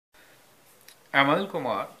I'm Anil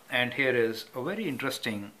Kumar, and here is a very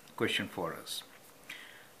interesting question for us.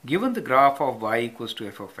 Given the graph of y equals to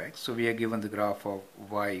f of x, so we are given the graph of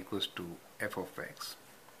y equals to f of x.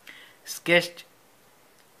 Sketch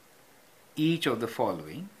each of the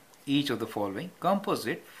following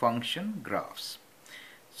composite function graphs.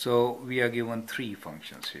 So we are given three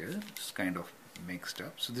functions here. It's kind of mixed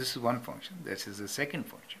up. So this is one function, this is the second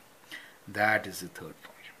function, that is the third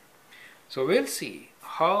function. So we'll see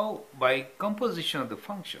how by composition of the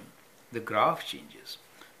function the graph changes.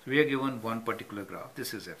 So we are given one particular graph,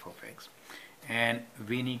 this is f of x, and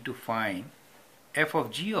we need to find f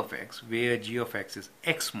of g of x where g of x is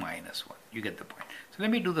x minus 1. You get the point. So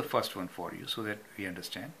let me do the first one for you so that we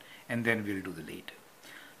understand, and then we'll do the later.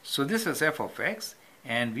 So this is f of x,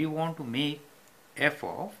 and we want to make f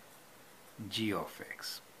of g of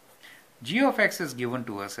x. G of x is given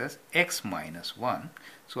to us as x minus 1,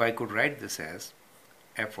 so I could write this as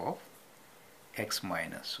f of x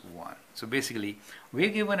minus 1. So basically we're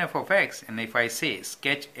given f of x, and if I say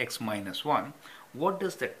sketch x minus 1, what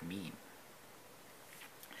does that mean?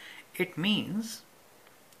 It means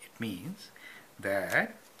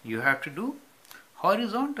that you have to do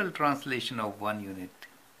horizontal translation of one unit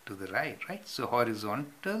to the right? So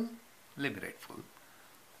horizontal, let me write full,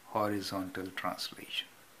 horizontal translation.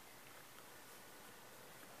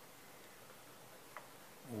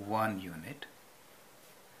 One unit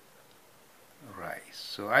rise.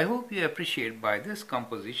 So I hope you appreciate by this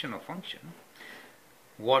composition of function,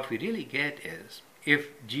 what we really get is if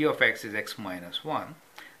g of x is x minus 1,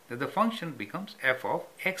 then the function becomes f of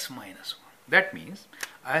x minus 1. That means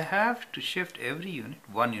I have to shift every unit,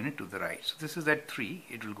 one unit to the right. So this is at 3,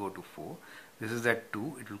 it will go to 4. This is at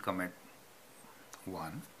 2, it will come at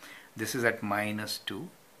 1. This is at minus 2.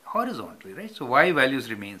 Horizontally, right? So y values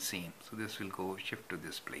remain same. So this will go shift to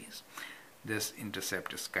this place. This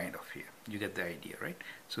intercept is kind of here. You get the idea, right?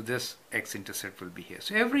 So this x-intercept will be here.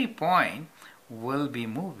 So every point will be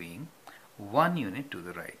moving one unit to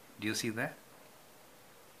the right. Do you see that?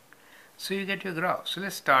 So you get your graph. So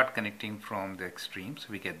let's start connecting from the extremes.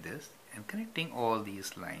 We get this, and connecting all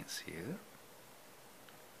these lines here.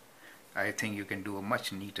 I think you can do a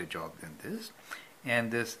much neater job than this.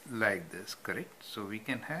 And this like this, correct? So we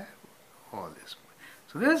can have all this.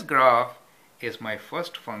 So this graph is my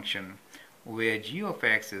first function where g of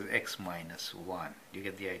x is x minus 1. You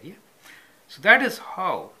get the idea? So that is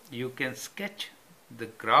how you can sketch the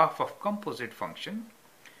graph of composite function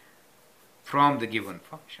from the given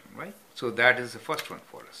function, right? So that is the first one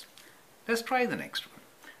for us. Let's try the next one.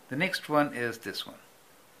 The next one is this one,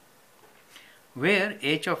 where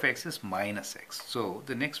h of x is minus x. So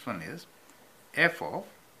the next one is f of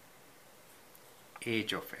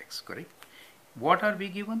h of x, correct? What are we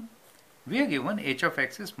given? We are given h of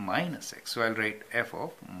x is minus x. So I'll write f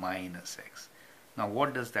of minus x. Now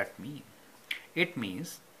what does that mean? It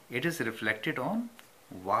means it is reflected on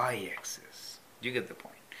y-axis. Do you get the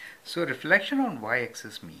point? So reflection on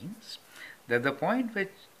y-axis means that the point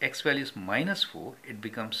which x value is minus 4, it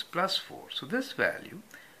becomes plus 4. So this value,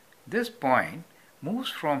 this point moves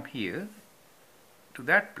from here to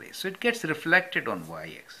that place. So it gets reflected on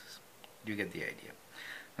y-axis. Do you get the idea?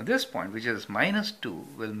 Now this point, which is minus 2,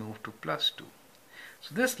 will move to plus 2.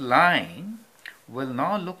 So this line will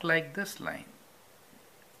now look like this line.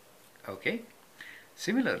 Okay?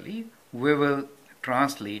 Similarly, we will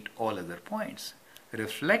translate all other points,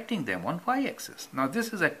 reflecting them on y-axis. Now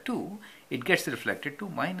this is at 2, it gets reflected to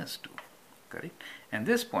minus 2. Correct? And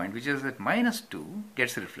this point, which is at minus 2,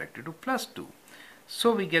 gets reflected to plus 2.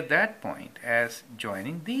 So we get that point as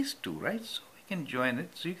joining these two, right? So we can join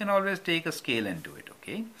it. So you can always take a scale and do it,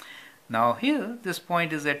 okay? Now here, this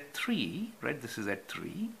point is at 3, right? This is at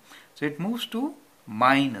 3. So it moves to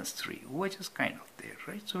minus 3, which is kind of there,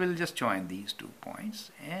 right? So we'll just join these 2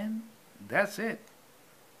 points, and that's it.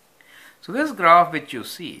 So this graph which you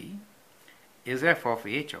see is f of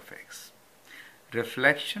h of x.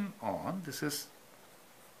 Reflection on, this is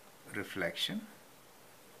reflection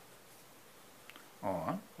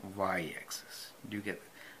on y-axis. Do you get it?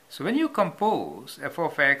 So when you compose f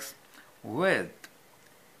of x with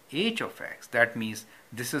h of x, that means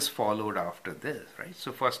this is followed after this, right?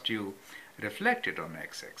 So first you reflect it on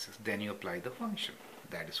x-axis, then you apply the function.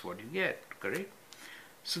 That is what you get, correct?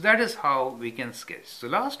 So that is how we can sketch. So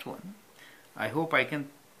last one, I hope I can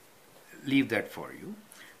leave that for you.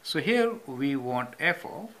 So here we want f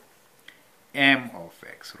of m of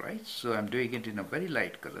x, right? So I'm doing it in a very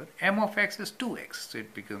light color. M of x is 2x, so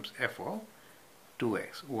it becomes f of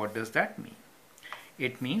 2x. What does that mean?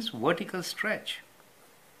 It means vertical stretch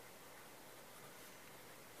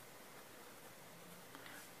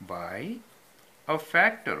by a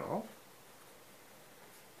factor of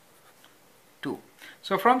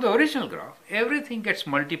So from the original graph, everything gets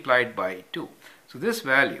multiplied by 2. So this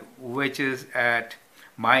value, which is at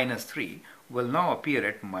minus 3, will now appear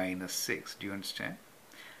at minus 6. Do you understand?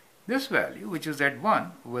 This value, which is at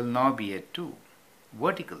 1, will now be at 2.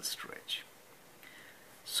 Vertical stretch.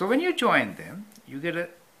 So when you join them, you get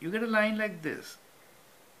a line like this.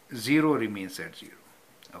 0 remains at 0.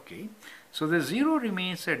 Okay. So the 0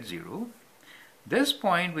 remains at 0. This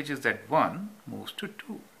point, which is at 1, moves to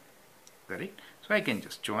 2. Correct? So I can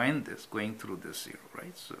just join this going through this 0,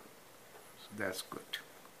 right? So that's good.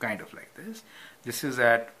 Kind of like this. This is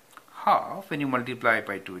at half. When you multiply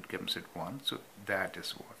by 2, it comes at 1. So that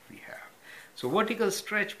is what we have. So vertical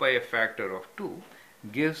stretch by a factor of 2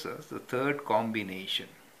 gives us the third combination.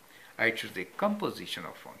 I should say composition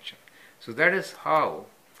of function. So that is how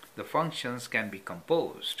the functions can be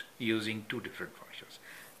composed using two different functions.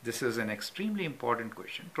 This is an extremely important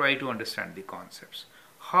question. Try to understand the concepts.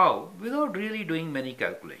 How, without really doing many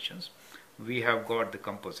calculations, we have got the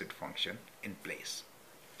composite function in place.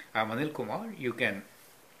 I'm Anil Kumar. You can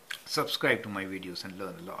subscribe to my videos and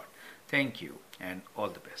learn a lot. Thank you and all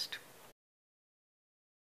the best.